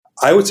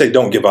I would say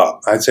don't give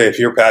up. I'd say if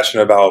you're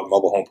passionate about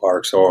mobile home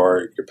parks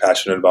or you're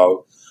passionate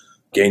about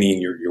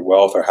gaining your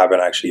wealth or having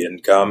actually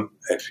income,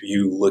 if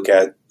you look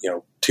at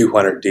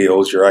 200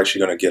 deals, you're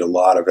actually going to get a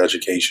lot of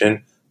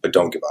education, but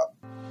don't give up.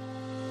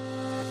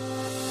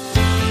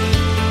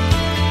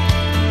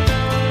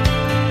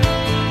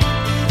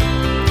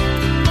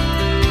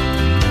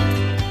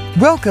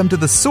 Welcome to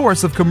the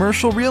Source of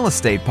Commercial Real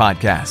Estate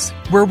podcast,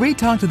 where we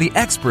talk to the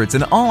experts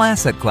in all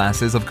asset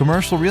classes of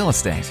commercial real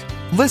estate.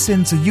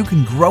 Listen so you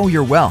can grow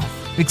your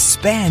wealth,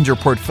 expand your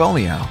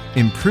portfolio,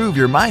 improve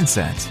your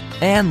mindset,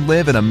 and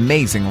live an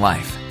amazing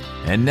life.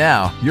 And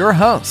now, your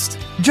host,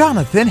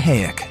 Jonathan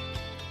Hayek.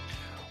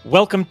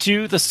 Welcome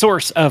to the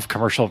Source of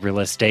Commercial Real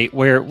Estate,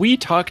 where we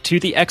talk to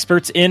the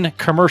experts in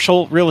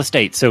commercial real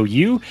estate so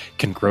you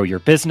can grow your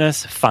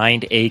business,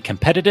 find a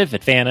competitive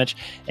advantage,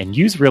 and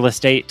use real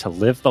estate to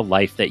live the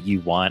life that you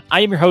want.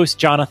 I am your host,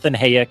 Jonathan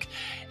Hayek,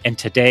 and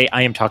today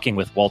I am talking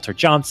with Walter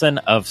Johnson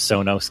of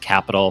Sonos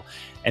Capital,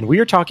 and we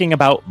are talking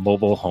about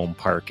mobile home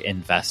park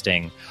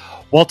investing.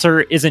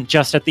 Walter isn't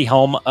just at the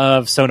helm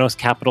of Sonos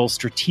Capital's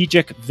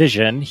strategic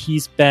vision.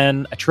 He's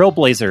been a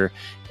trailblazer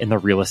in the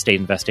real estate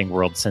investing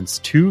world since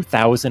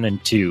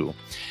 2002.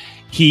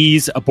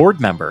 He's a board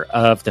member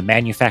of the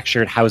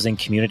Manufactured Housing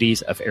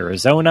Communities of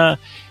Arizona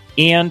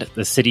and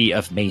the City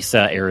of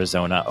Mesa,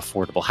 Arizona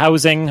Affordable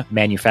Housing,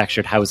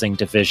 Manufactured Housing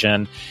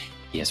Division.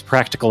 He has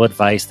practical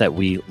advice that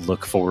we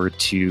look forward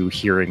to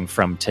hearing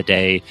from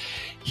today.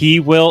 He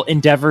will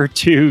endeavor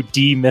to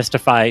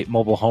demystify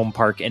mobile home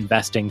park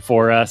investing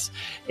for us.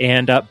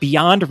 And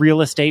beyond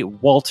real estate,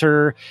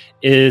 Walter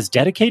is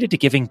dedicated to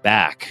giving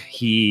back.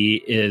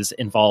 He is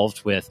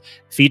involved with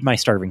Feed My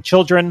Starving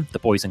Children, the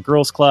Boys and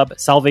Girls Club,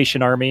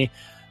 Salvation Army,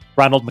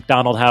 Ronald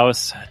McDonald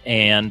House,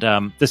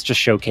 and this just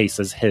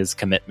showcases his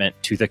commitment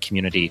to the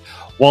community.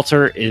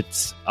 Walter,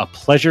 it's a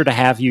pleasure to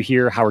have you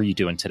here. How are you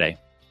doing today?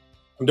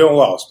 I'm doing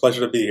well. It's a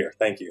pleasure to be here.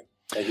 Thank you.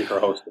 Thank you for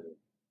hosting me.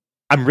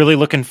 I'm really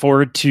looking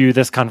forward to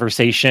this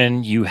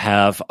conversation. You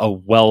have a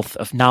wealth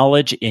of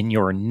knowledge in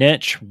your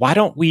niche. Why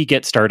don't we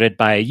get started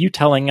by you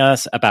telling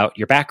us about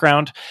your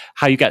background,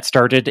 how you got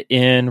started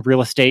in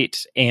real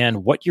estate,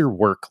 and what your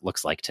work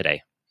looks like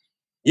today?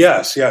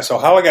 Yes. So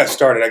how I got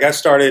started,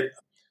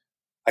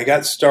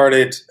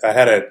 I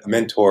had a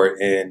mentor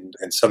in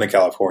Southern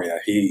California.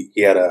 He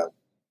had a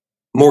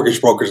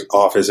mortgage broker's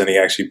office, and he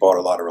actually bought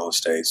a lot of real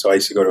estate. So I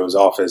used to go to his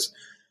office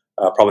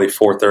probably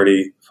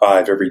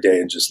 4:35 every day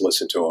and just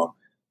listen to him.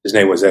 His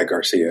name was Ed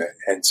Garcia.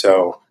 And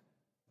so,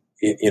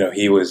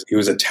 he was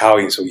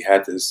Italian. So he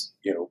had this,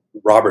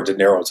 Robert De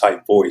Niro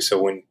type voice.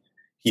 So when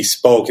he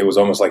spoke, it was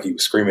almost like he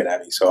was screaming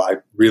at me. So I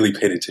really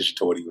paid attention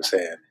to what he was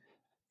saying.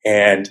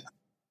 And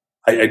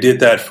I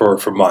did that for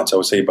months. I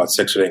would say about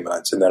 6 or 8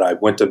 months. And then I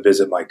went to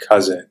visit my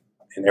cousin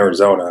in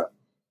Arizona.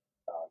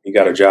 He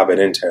got a job at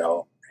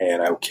Intel,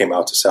 and I came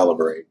out to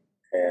celebrate.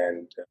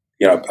 And,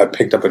 I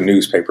picked up a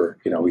newspaper.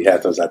 We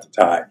had those at the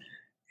time.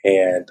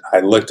 And I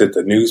looked at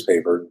the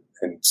newspaper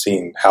and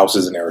seen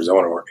houses in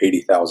Arizona were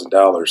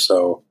 $80,000.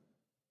 So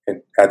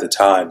at the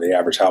time, the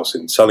average house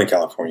in Southern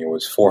California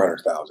was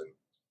 $400,000.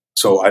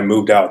 So I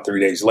moved out 3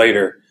 days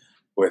later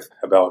with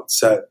about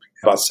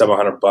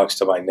 $700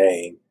 to my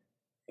name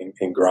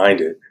and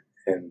grinded.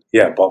 And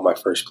bought my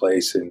first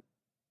place in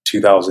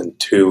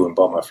 2002 and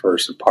bought my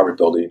first apartment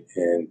building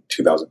in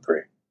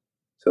 2003.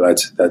 So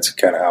that's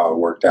kind of how it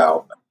worked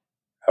out.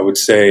 I would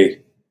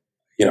say,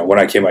 when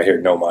I came out here,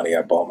 no money,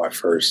 I bought my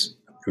first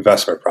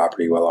investment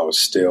property while I was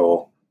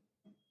still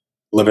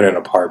living in an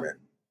apartment.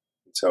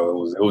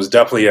 So it was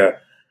definitely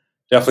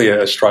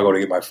a struggle to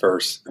get my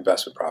first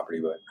investment property,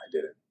 but I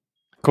did it.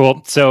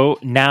 Cool. So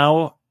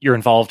now you're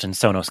involved in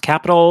Sonos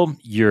Capital.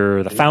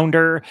 You're the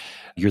founder.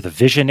 You're the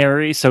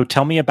visionary. So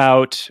tell me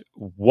about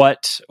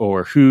what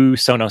or who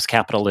Sonos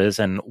Capital is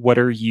and what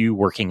are you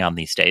working on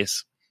these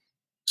days?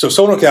 So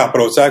Sonos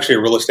Capital, it's actually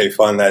a real estate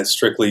fund that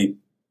strictly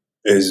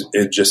is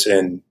just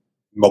in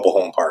mobile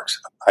home parks.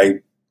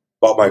 I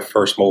bought my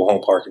first mobile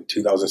home park in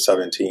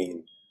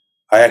 2017.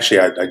 I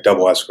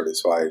double escorted,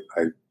 so I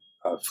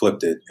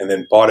flipped it and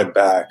then bought it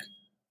back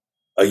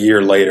a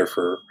year later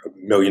for $1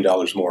 million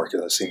more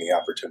because I've seen the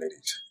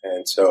opportunities.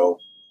 And so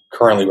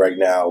currently right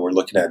now we're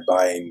looking at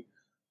buying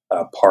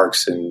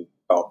parks in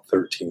about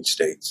 13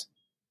 states.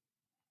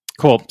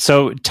 Cool.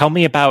 So tell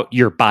me about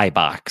your buy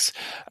box.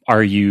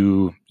 Are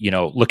you,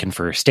 looking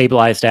for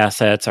stabilized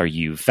assets? Are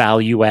you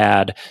value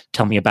add?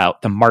 Tell me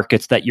about the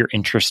markets that you're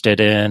interested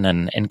in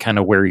and kind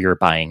of where you're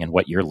buying and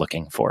what you're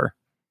looking for.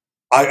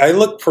 I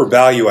look for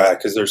value add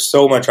because there's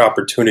so much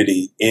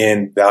opportunity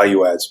in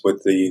value adds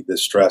with the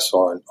stress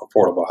on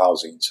affordable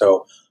housing.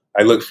 So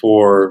I look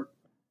for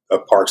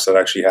parks that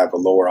actually have a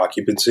lower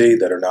occupancy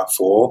that are not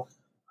full.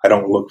 I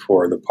don't look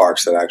for the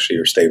parks that actually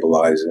are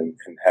stabilized and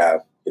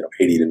have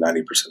 80 to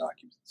 90%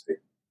 occupancy.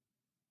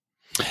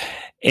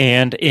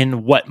 And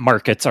in what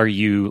markets are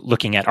you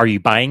looking at? Are you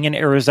buying in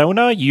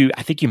Arizona?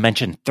 I think you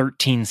mentioned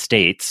 13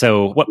 states.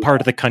 So what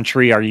part of the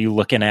country are you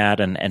looking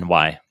at and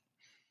why?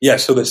 Yeah,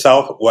 so the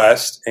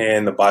Southwest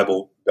and the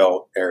Bible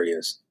Belt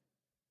areas.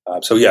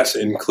 So yes,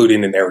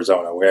 including in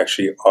Arizona, we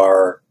actually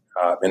are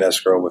in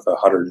escrow with a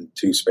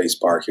 102 space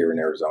park here in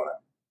Arizona.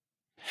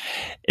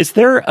 Is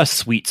there a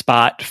sweet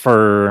spot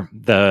for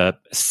the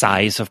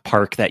size of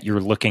park that you're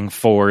looking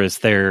for? Is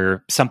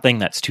there something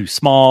that's too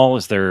small?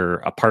 Is there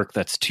a park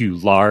that's too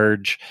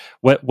large?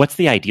 What's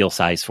the ideal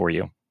size for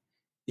you?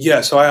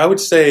 Yeah, so I would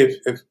say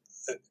if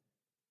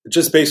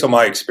just based on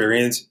my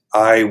experience,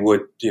 I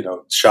would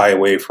shy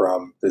away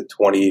from the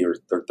 20 or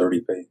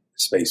 30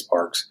 space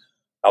parks.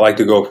 I like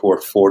to go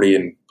for 40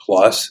 and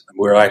plus.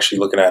 We're actually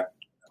looking at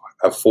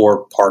a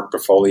 4-park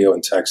portfolio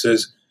in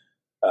Texas.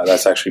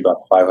 That's actually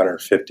about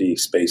 550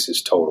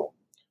 spaces total.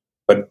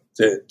 But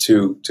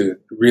to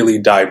really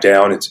dive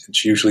down,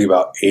 it's usually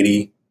about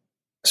 80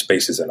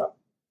 spaces and up.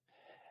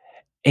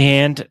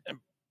 And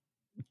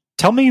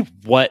tell me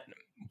what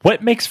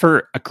makes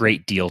for a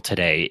great deal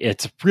today.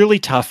 It's really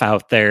tough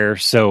out there.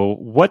 So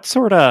what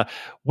sort of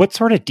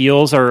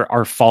deals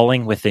are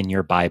falling within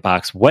your buy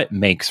box? What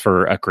makes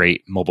for a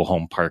great mobile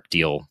home park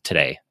deal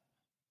today?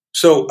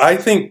 So I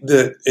think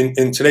that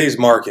in today's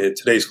market,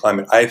 today's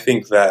climate, I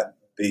think that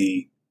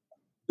the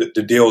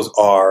deals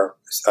are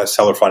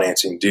seller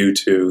financing due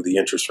to the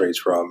interest rates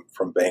from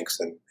banks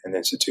and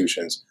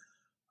institutions.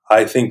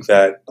 I think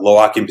that low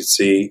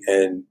occupancy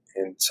and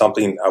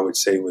something I would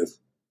say with,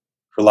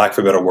 for lack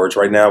of better words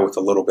right now, with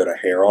a little bit of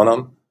hair on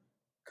them,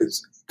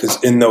 because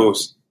in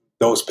those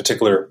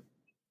particular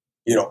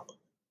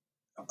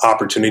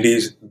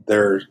opportunities,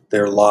 there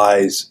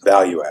lies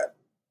value add.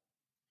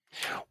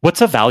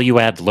 What's a value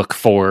add look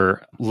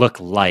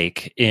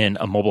like in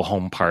a mobile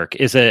home park?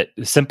 Is it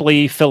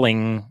simply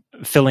filling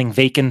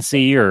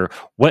vacancy, or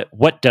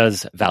what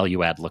does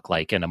value add look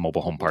like in a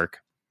mobile home park?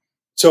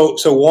 So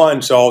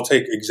I'll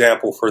take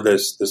example for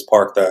this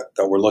park that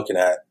we're looking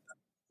at.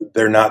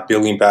 They're not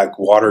billing back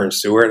water and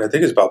sewer, and I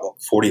think it's about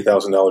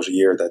 $40,000 a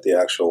year that the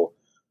actual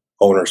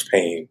owner's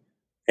paying.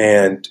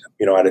 And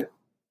at a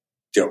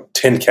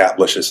 10 cap,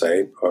 let's just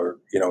say, or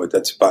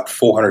that's about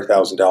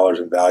 $400,000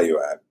 in value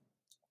add.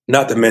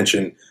 Not to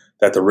mention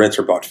that the rents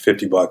are about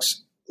 $50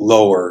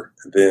 lower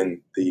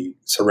than the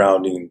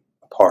surrounding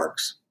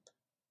parks.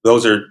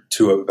 Those are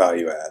two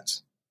value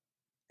adds.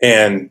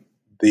 And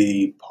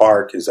the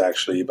park is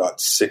actually about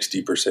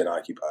 60%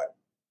 occupied.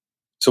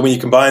 So when you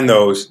combine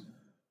those,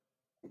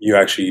 you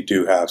actually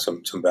do have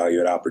some value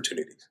add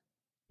opportunities.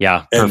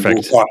 Yeah, and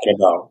perfect.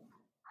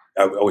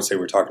 I would say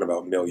we're talking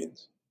about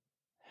millions.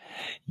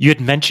 You had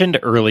mentioned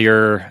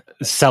earlier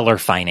seller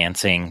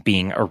financing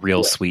being a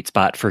real sweet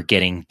spot for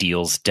getting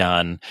deals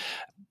done.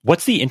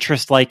 What's the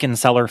interest like in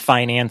seller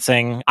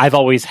financing? I've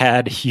always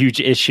had huge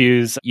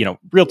issues,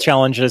 real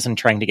challenges in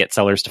trying to get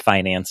sellers to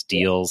finance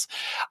deals.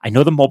 I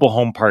know the mobile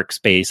home park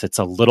space, it's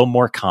a little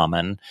more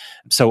common.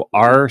 So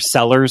are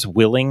sellers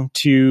willing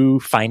to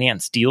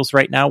finance deals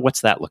right now?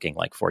 What's that looking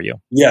like for you?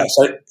 Yes.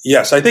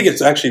 I think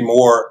it's actually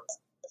more,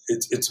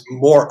 it's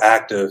more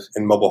active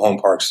in mobile home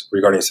parks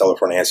regarding seller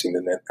financing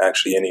than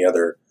actually any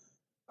other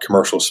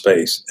commercial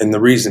space. And the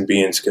reason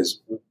being is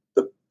because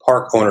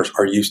park owners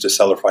are used to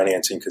seller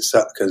financing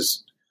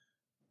because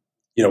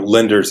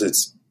lenders,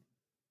 it's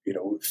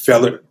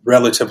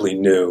relatively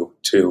new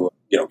to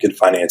get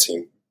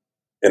financing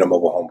in a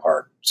mobile home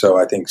park. So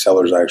I think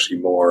sellers actually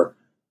more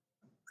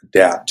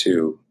adapt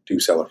to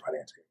do seller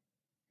financing.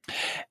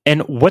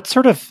 And what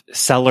sort of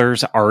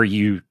sellers are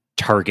you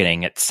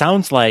targeting? It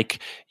sounds like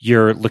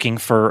you're looking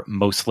for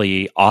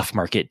mostly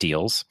off-market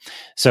deals.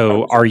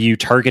 So are you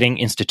targeting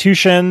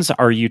institutions?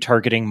 Are you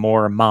targeting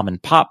more mom and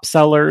pop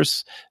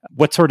sellers?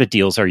 What sort of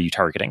deals are you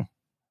targeting?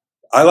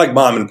 I like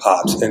mom and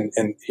pops, and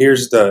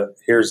here's the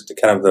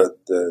kind of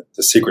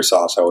the secret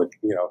sauce I would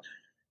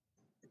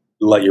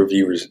let your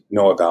viewers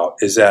know about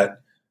is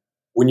that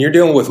when you're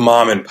dealing with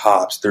mom and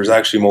pops, there's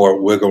actually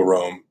more wiggle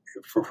room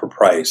for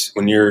price.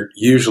 When you're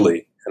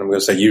usually, and I'm going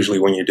to say usually,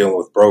 when you're dealing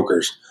with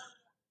brokers,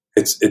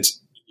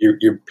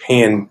 you're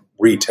paying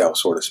retail,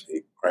 so to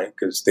speak, right?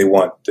 Because they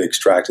want to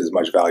extract as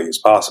much value as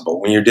possible.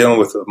 When you're dealing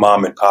with a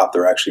mom and pop,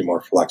 they're actually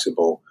more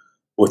flexible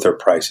with their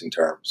pricing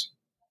terms.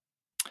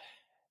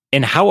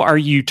 And how are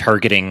you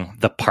targeting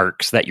the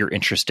parks that you're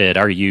interested?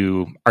 Are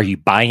you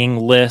buying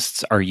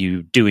lists? Are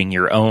you doing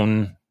your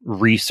own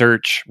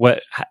research?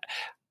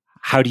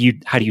 How do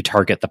you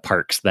target the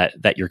parks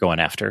that you're going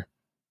after?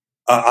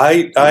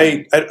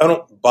 I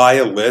don't buy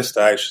a list.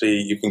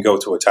 You can go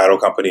to a title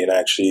company and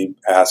actually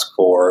ask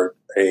for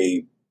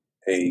a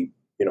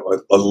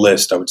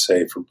list, I would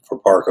say, for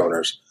park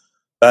owners.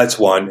 That's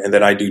one. And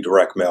then I do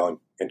direct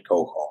mail and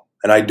cold call.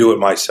 And I do it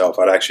myself.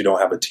 I actually don't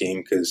have a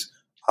team because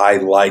I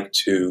like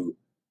to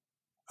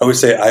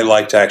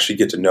actually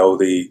get to know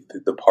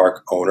the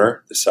park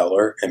owner, the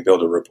seller, and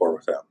build a rapport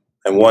with them.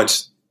 And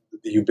once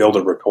you build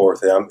a rapport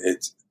with them,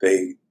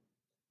 they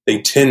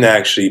tend to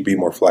actually be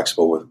more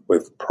flexible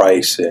with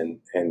price and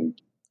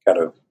kind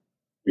of,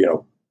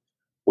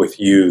 with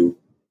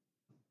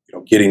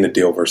getting the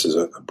deal versus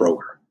a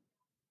broker.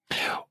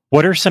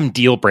 What are some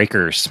deal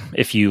breakers?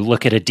 If you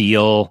look at a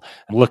deal,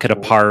 look at a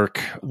park,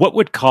 what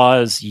would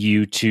cause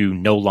you to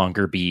no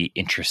longer be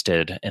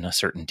interested in a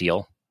certain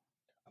deal?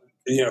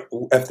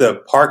 if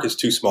the park is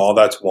too small,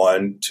 that's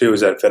one. Two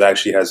is that if it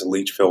actually has a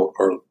leach field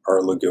or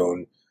a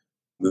lagoon,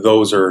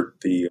 those are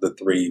the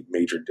three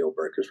major deal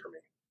breakers for me.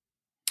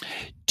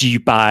 Do you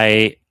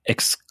buy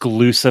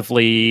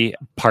exclusively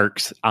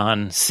parks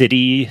on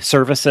city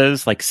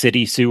services like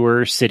city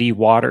sewer, city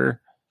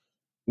water?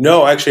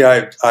 No, actually,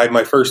 I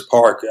my first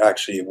park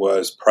actually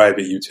was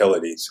private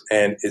utilities,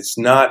 and it's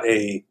not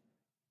in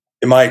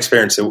my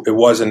experience, it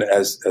wasn't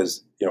as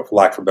for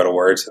lack of better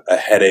words, a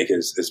headache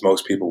as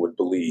most people would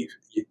believe.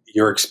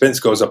 Your expense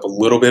goes up a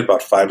little bit,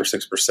 about 5 or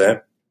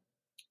 6%.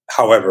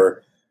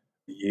 However,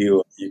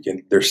 you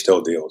can there's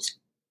still deals.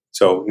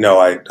 So no,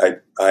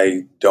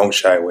 I don't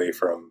shy away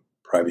from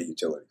private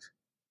utilities.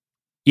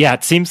 Yeah,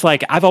 it seems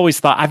like I've always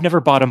thought I've never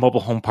bought a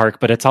mobile home park,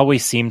 but it's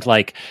always seemed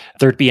like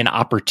there'd be an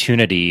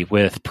opportunity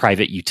with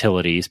private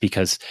utilities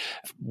because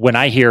when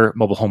I hear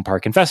mobile home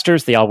park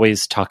investors, they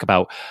always talk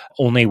about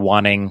only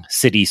wanting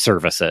city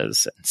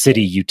services,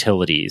 city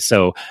utilities.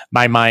 So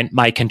my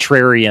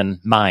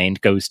contrarian mind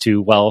goes to,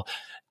 well,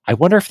 I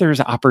wonder if there's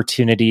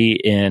opportunity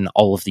in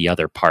all of the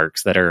other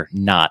parks that are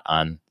not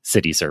on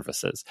city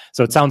services.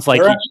 So it sounds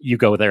like you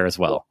go there as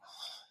well.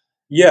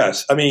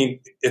 Yes. I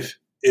mean, if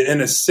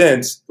in a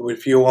sense,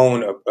 if you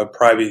own a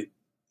private,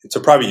 it's a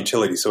private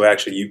utility. So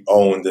actually you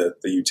own the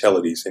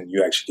utilities and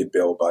you actually get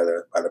billed by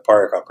the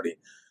power company.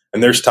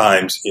 And there's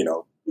times,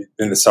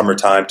 in the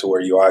summertime to where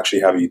you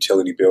actually have a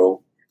utility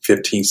bill,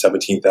 $15,000,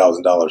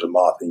 $17,000 a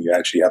month, and you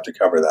actually have to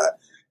cover that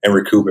and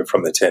recoup it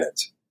from the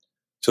tenants.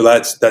 So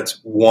that's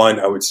one,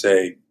 I would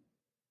say,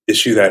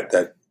 issue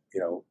that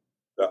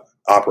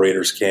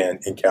operators can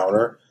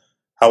encounter.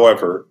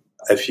 However,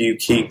 if you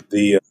keep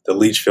the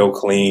leach field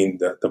clean,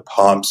 the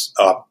pumps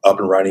up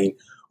and running,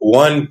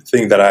 one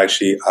thing that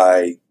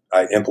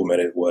I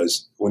implemented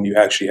was when you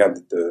actually have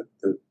the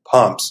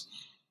pumps,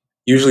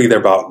 usually they're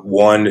about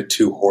 1 to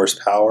 2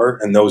 horsepower,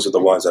 and those are the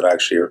ones that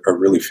actually are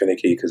really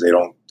finicky because they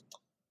don't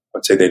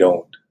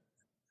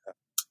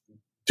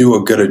do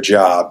a good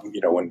job.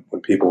 When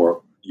people are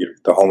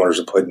the homeowners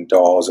are putting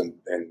dolls and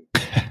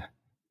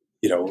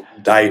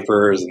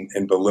diapers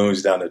and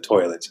balloons down the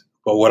toilets.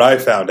 But what I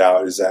found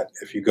out is that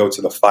if you go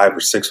to the 5 or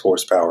 6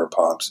 horsepower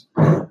pumps,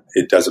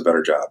 it does a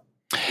better job.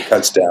 It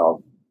cuts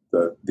down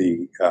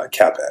the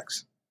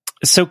capex.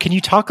 So can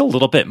you talk a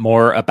little bit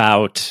more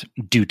about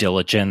due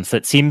diligence?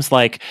 It seems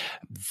like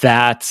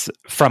that's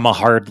from a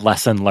hard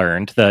lesson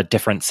learned, the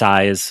different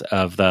size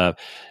of the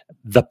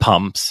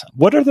pumps.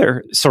 What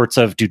other sorts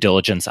of due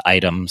diligence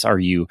items are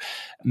you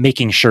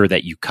making sure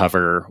that you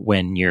cover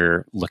when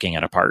you're looking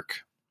at a park?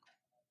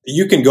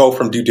 You can go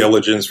from due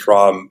diligence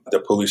from the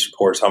police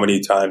reports. How many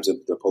times have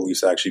the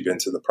police actually been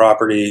to the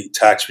property?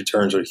 Tax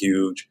returns are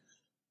huge.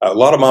 A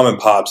lot of mom and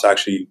pops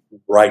actually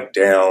write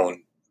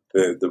down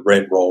the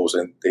rent rolls,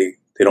 and they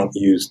don't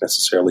use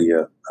necessarily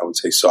I would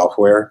say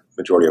software.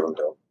 Majority of them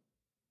don't.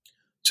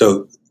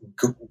 So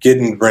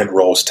getting rent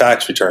rolls,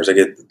 tax returns, I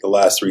get the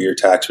last 3-year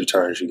tax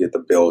returns, you get the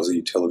bills, the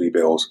utility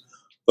bills.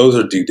 Those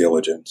are due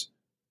diligence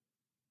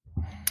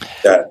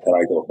that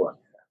I go for.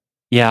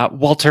 Yeah,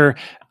 Walter,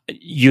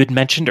 you had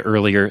mentioned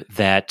earlier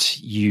that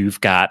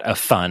you've got a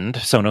fund,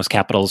 Sonos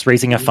Capital is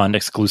raising a fund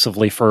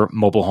exclusively for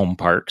mobile home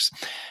parks.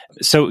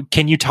 So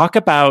can you talk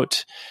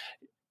about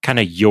kind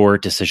of your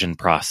decision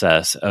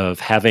process of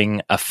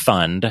having a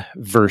fund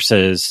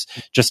versus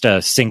just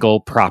a single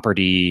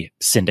property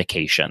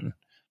syndication?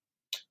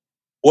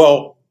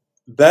 Well,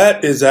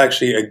 that is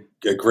actually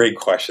a great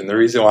question. The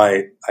reason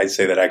why I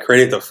say that I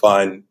created the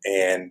fund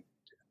and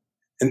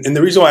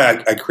the reason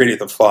why I created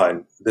the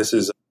fund, this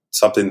is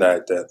something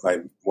that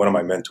one of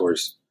my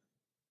mentors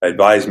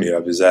advised me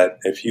of, is that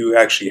if you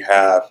actually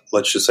have,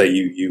 let's just say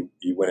you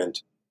went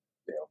into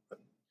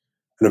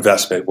an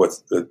investment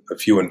with a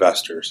few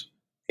investors,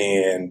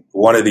 and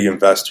one of the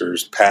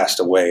investors passed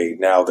away.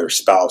 Now their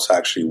spouse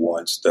actually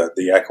wants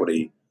the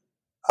equity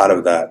out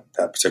of that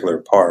particular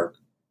park.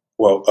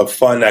 Well, a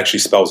fund actually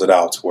spells it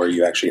out to where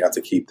you actually have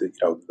to keep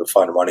the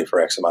fund running for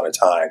X amount of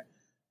time.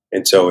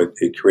 And so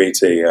it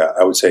creates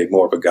I would say,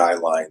 more of a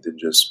guideline than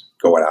just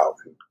going out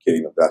and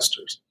getting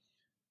investors.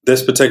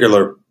 This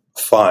particular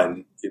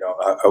fund,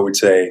 I would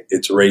say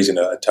it's raising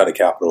a ton of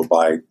capital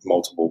by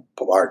multiple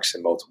parks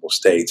in multiple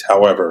states.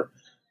 However,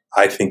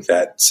 I think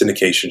that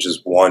syndication,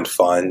 just one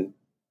fund,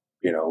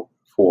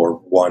 for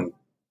one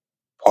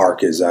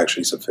park is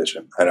actually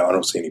sufficient. I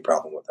don't see any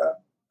problem with that.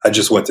 I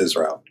just went this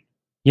route.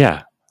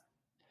 Yeah.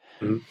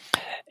 Mm-hmm.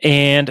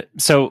 And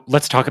so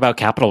let's talk about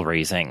capital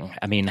raising.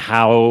 I mean,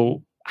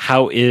 how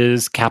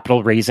is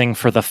capital raising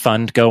for the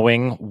fund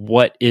going?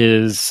 What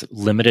is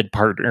limited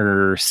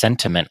partner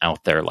sentiment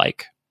out there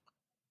like?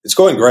 It's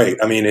going great.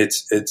 I mean,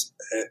 it's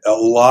a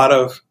lot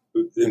of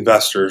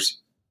investors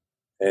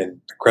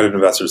and accredited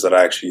investors that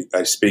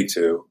I speak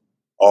to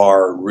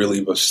are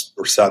really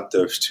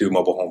receptive to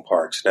mobile home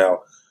parks. Now,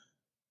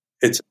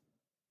 it's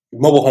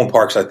mobile home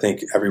parks. I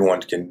think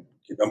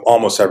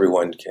almost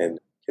everyone can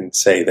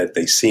say that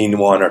they've seen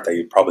one, or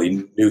they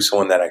probably knew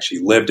someone that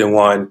actually lived in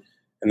one,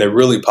 and they're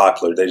really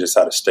popular. They just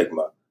had a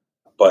stigma.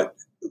 But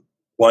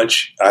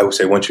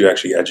once you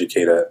actually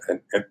educate a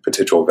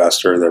potential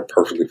investor, they're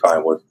perfectly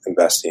fine with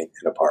investing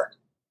in a park,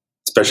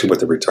 especially with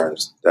the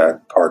returns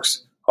that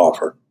parks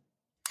offer.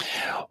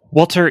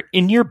 Walter,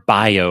 in your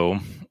bio,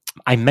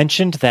 I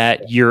mentioned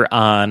that you're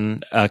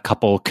on a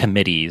couple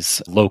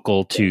committees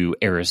local to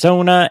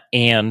Arizona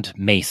and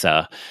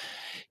Mesa.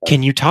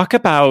 Can you talk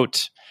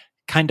about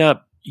kind of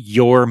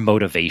your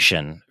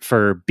motivation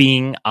for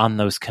being on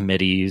those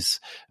committees?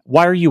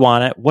 Why are you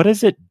on it? What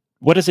does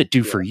it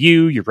do for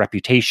you, your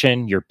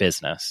reputation, your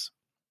business?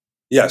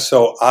 Yeah.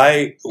 So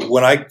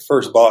when I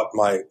first bought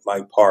my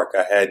park,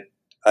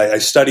 I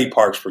studied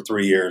parks for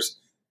 3 years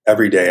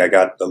every day. I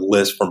got the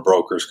list from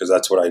brokers because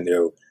that's what I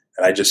knew,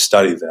 and I just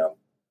studied them.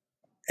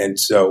 And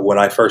so when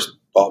I first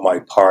bought my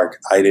park,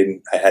 I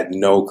had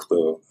no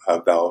clue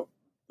about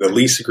the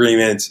lease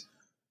agreements,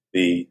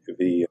 the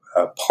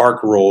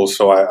park rules.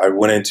 So I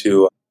went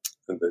into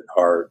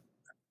our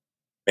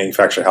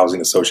Manufactured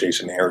Housing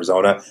Association in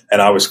Arizona,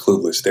 and I was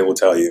clueless. They will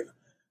tell you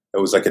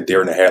it was like a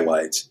deer in the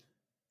headlights.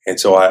 And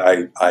so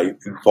I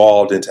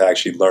evolved into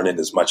actually learning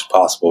as much as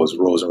possible as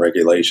rules and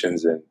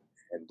regulations and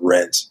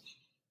rents.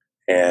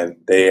 And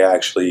they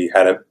actually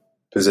had a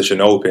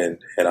position open,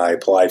 and I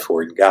applied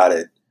for it and got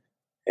it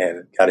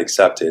and got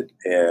accepted.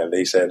 And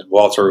they said,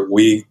 Walter,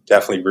 we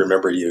definitely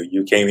remember you.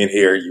 You came in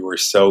here. You were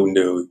so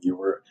new. You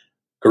were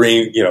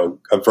green,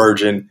 a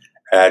virgin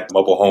at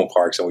mobile home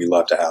parks, and we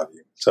love to have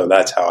you. So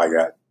that's how I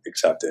got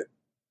accepted.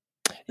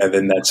 And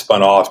then that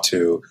spun off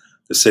to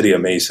the city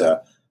of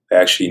Mesa. They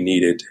actually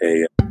needed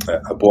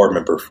a board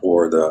member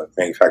for the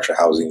manufactured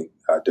housing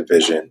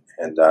division,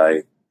 and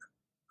I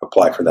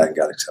applied for that and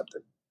got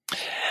accepted.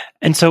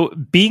 And so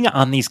being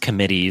on these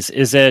committees,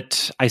 I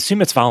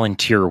assume it's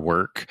volunteer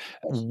work.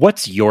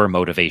 What's your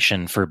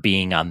motivation for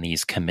being on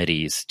these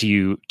committees?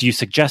 Do you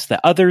suggest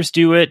that others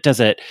do it? Does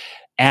it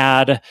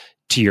add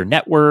to your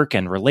network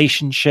and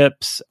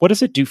relationships? What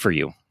does it do for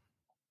you?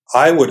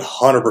 I would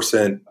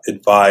 100%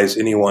 advise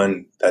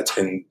anyone that's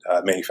in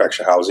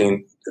manufactured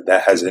housing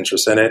that has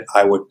interest in it.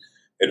 I would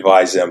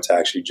advise them to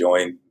actually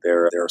join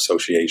their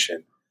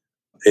association.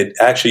 It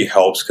actually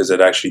helps because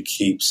it actually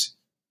keeps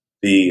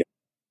the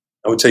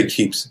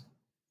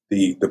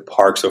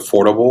parks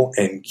affordable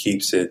and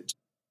keeps it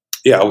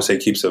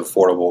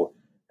affordable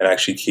and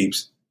actually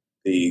keeps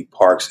the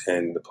parks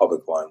in the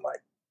public limelight.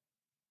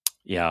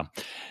 Yeah.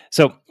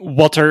 So,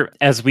 Walter,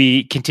 as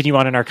we continue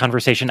on in our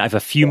conversation, I have a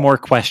few more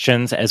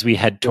questions as we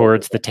head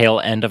towards the tail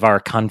end of our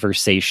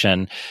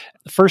conversation.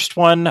 The first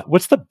one,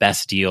 what's the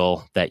best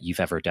deal that you've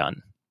ever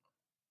done?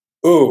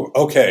 Ooh,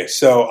 okay.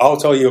 So I'll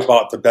tell you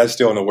about the best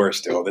deal and the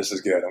worst deal. This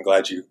is good. I'm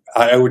glad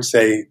I would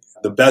say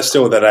the best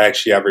deal that I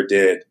actually ever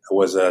did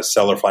was a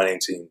seller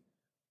financing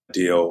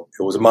deal.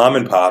 It was a mom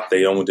and pop.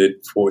 They owned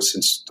it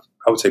since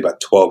I would say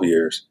about 12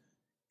 years,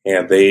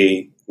 and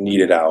they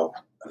needed out.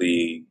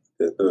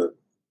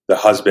 The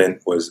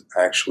husband was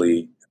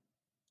actually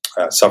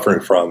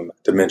suffering from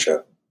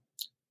dementia,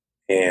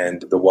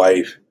 and the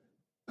wife,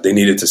 they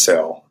needed to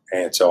sell.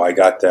 And so I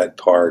got that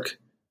park.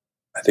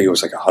 I think it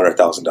was like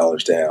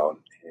 $100,000 down,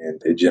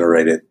 and it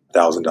generated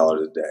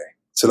 $1,000 a day.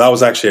 So that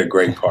was actually a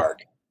great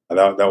park.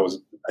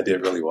 I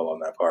did really well on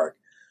that park.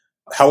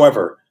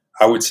 However,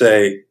 I would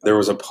say there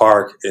was a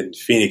park in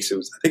Phoenix. I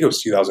think it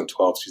was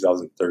 2012,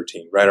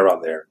 2013, right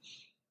around there.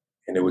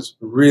 And it was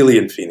really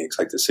in Phoenix,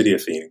 like the city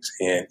of Phoenix.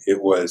 And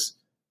it was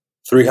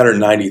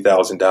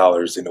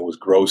 $390,000, and it was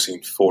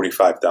grossing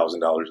 $45,000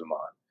 a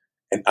month.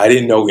 And I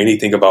didn't know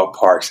anything about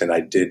parks, and I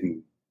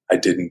didn't,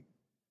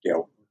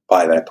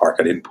 buy that park.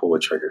 I didn't pull the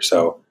trigger.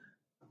 So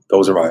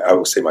those are I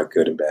would say my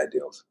good and bad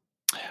deals.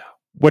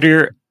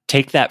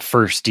 Take that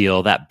first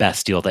deal, that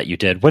best deal that you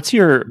did. What's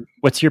your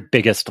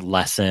biggest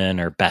lesson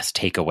or best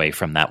takeaway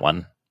from that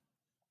one?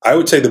 I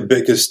would say the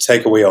biggest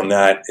takeaway on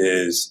that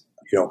is,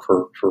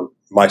 for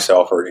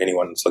myself or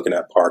anyone that's looking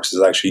at parks,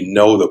 is actually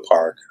know the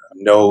park,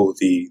 know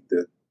the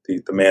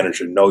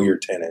manager, know your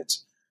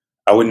tenants.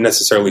 I wouldn't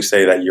necessarily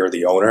say that you're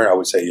the owner. I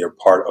would say you're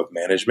part of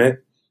management,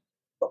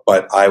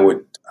 but I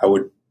would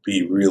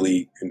be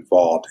really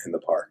involved in the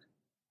park.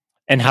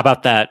 And how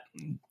about that?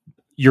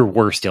 Your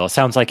worst deal. It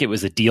sounds like it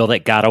was a deal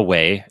that got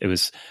away. It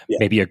was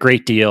maybe a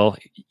great deal.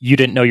 You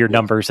didn't know your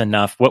numbers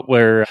enough.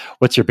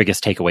 What's your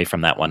biggest takeaway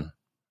from that one?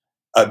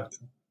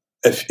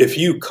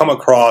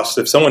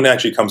 If someone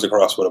actually comes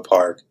across with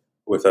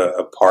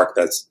a park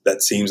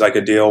that seems like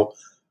a deal,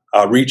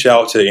 reach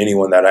out to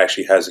anyone that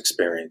actually has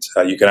experience.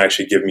 You can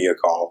actually give me a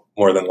call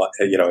more than,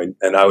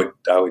 and I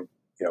would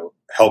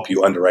help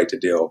you underwrite the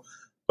deal.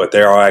 But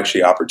there are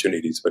actually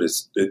opportunities, but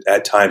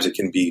at times it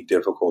can be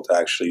difficult to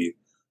actually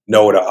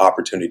know what an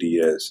opportunity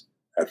is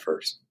at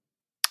first.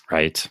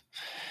 Right.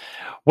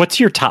 What's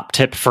your top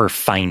tip for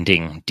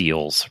finding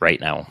deals right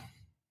now?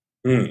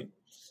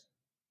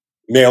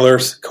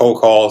 Mailers,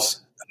 cold calls.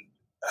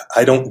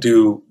 I don't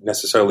do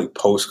necessarily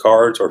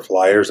postcards or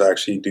flyers. I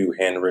actually do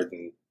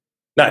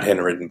not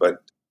handwritten,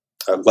 but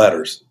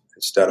letters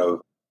instead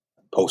of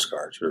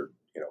postcards or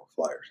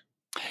flyers.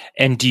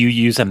 And do you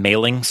use a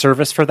mailing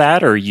service for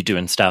that, or are you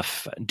doing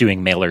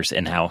mailers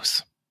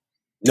in-house?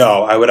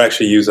 No, I would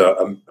actually use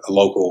a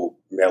local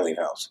mailing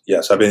house.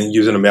 Yes, I've been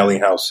using a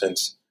mailing house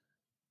since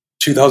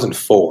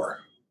 2004,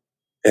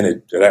 and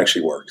it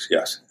actually works.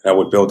 Yes, and I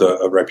would build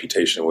a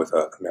reputation with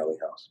a mailing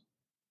house.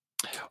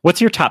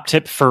 What's your top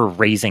tip for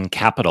raising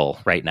capital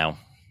right now?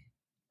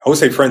 I would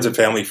say friends and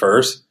family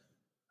first.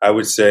 I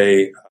would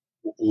say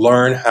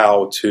learn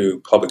how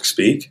to public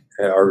speak,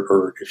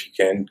 or if you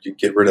can,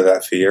 get rid of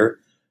that fear.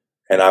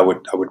 And I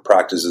would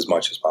practice as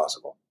much as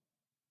possible.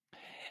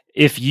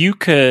 If you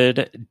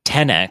could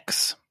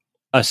 10x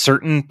a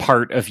certain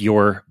part of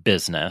your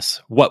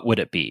business, what would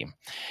it be?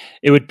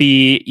 It would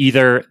be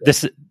either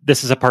this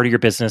is a part of your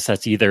business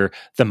that's either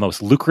the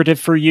most lucrative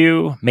for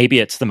you, maybe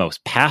it's the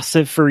most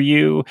passive for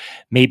you,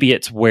 maybe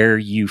it's where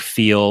you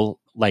feel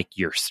like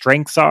your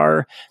strengths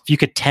are. If you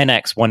could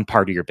 10x one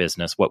part of your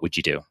business, what would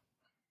you do?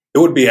 It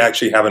would be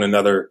actually having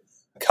another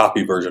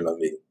copy version of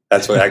me.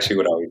 That's what I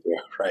would do,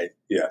 right?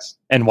 Yes.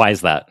 And why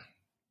is that?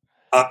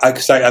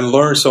 Because I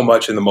learned so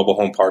much in the mobile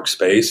home park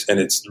space, and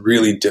it's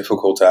really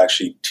difficult to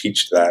actually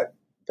teach that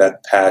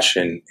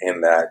passion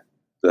and that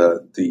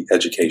the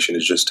education.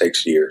 It just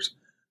takes years.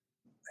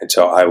 And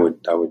so I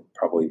would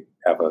probably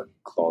have a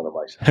clone of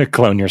myself.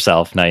 Clone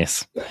yourself.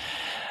 Nice. Yeah.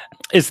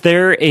 Is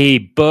there a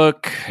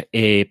book,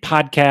 a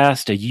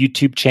podcast, a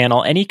YouTube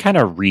channel, any kind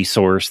of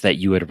resource that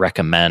you would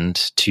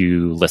recommend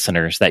to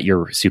listeners that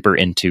you're super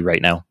into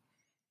right now?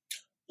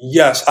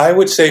 Yes, I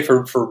would say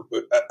for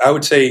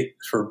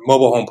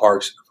mobile home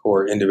parks,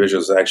 for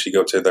individuals that actually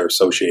go to their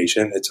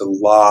association, it's a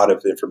lot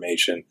of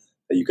information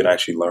that you can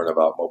actually learn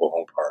about mobile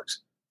home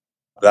parks.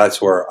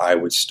 That's where I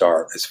would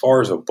start. As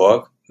far as a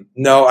book,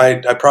 no,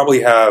 I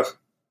probably have,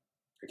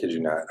 I kid you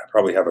not, I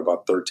probably have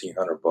about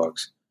 1,300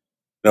 books.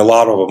 And a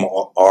lot of them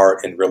are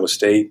in real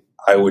estate.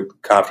 I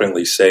would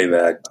confidently say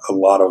that a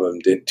lot of them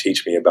didn't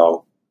teach me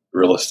about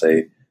real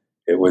estate.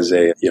 It was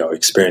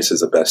experience is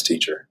the best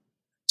teacher.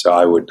 So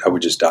I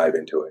would just dive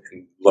into it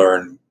and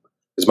learn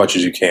as much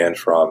as you can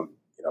from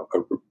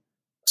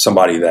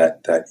somebody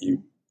that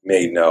you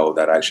may know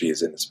that actually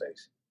is in the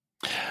space.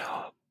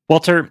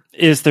 Walter,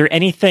 is there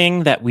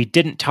anything that we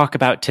didn't talk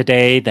about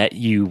today that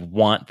you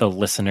want the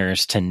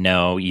listeners to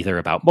know, either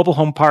about mobile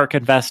home park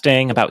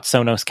investing, about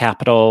Sonos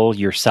Capital,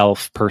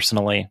 yourself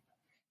personally?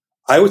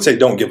 I would say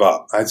don't give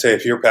up. I'd say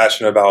if you're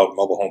passionate about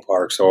mobile home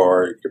parks,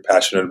 or you're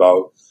passionate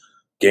about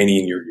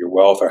gaining your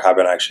wealth or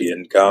having actually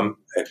income,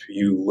 if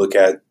you look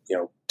at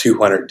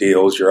 200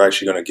 deals, you're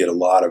actually going to get a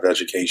lot of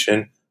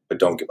education, but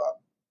don't give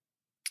up.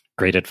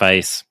 Great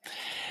advice.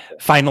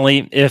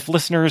 Finally, if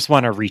listeners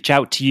want to reach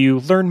out to you,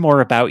 learn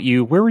more about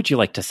you, where would you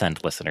like to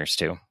send listeners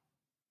to?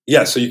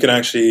 Yeah, so you can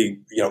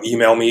actually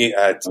email me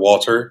at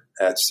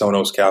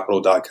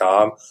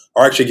walter@sonoscapital.com,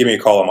 or actually give me a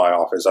call in my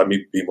office. I'd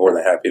be more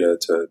than happy to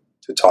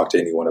talk to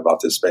anyone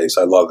about this space.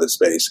 I love this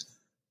space.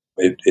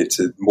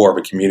 It's more of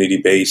a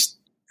community-based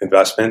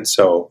investment,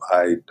 so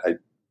I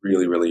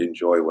really, really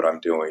enjoy what I'm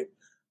doing.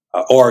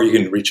 Or you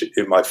can reach it.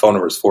 My phone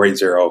number is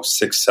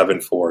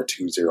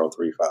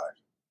 480-674-2035.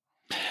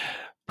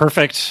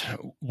 Perfect.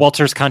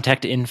 Walter's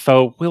contact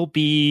info will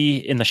be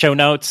in the show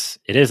notes.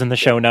 It is in the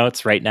show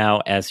notes right now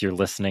as you're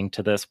listening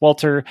to this.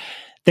 Walter,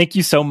 thank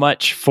you so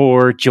much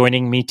for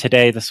joining me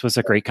today. This was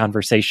a great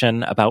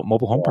conversation about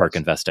mobile home park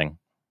investing.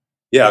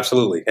 Yeah,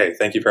 absolutely. Hey,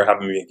 thank you for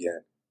having me again.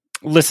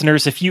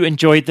 Listeners, if you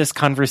enjoyed this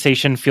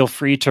conversation, feel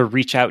free to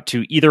reach out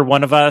to either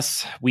one of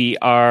us. We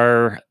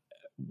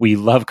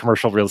love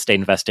commercial real estate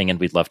investing, and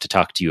we'd love to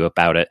talk to you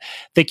about it.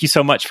 Thank you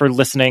so much for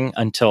listening.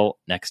 Until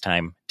next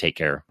time, take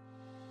care.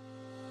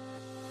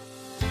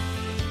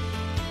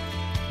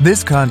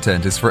 This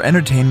content is for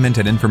entertainment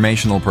and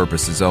informational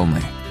purposes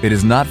only. It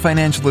is not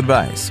financial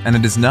advice, and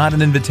it is not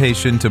an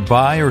invitation to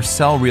buy or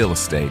sell real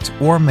estate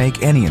or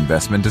make any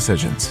investment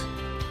decisions.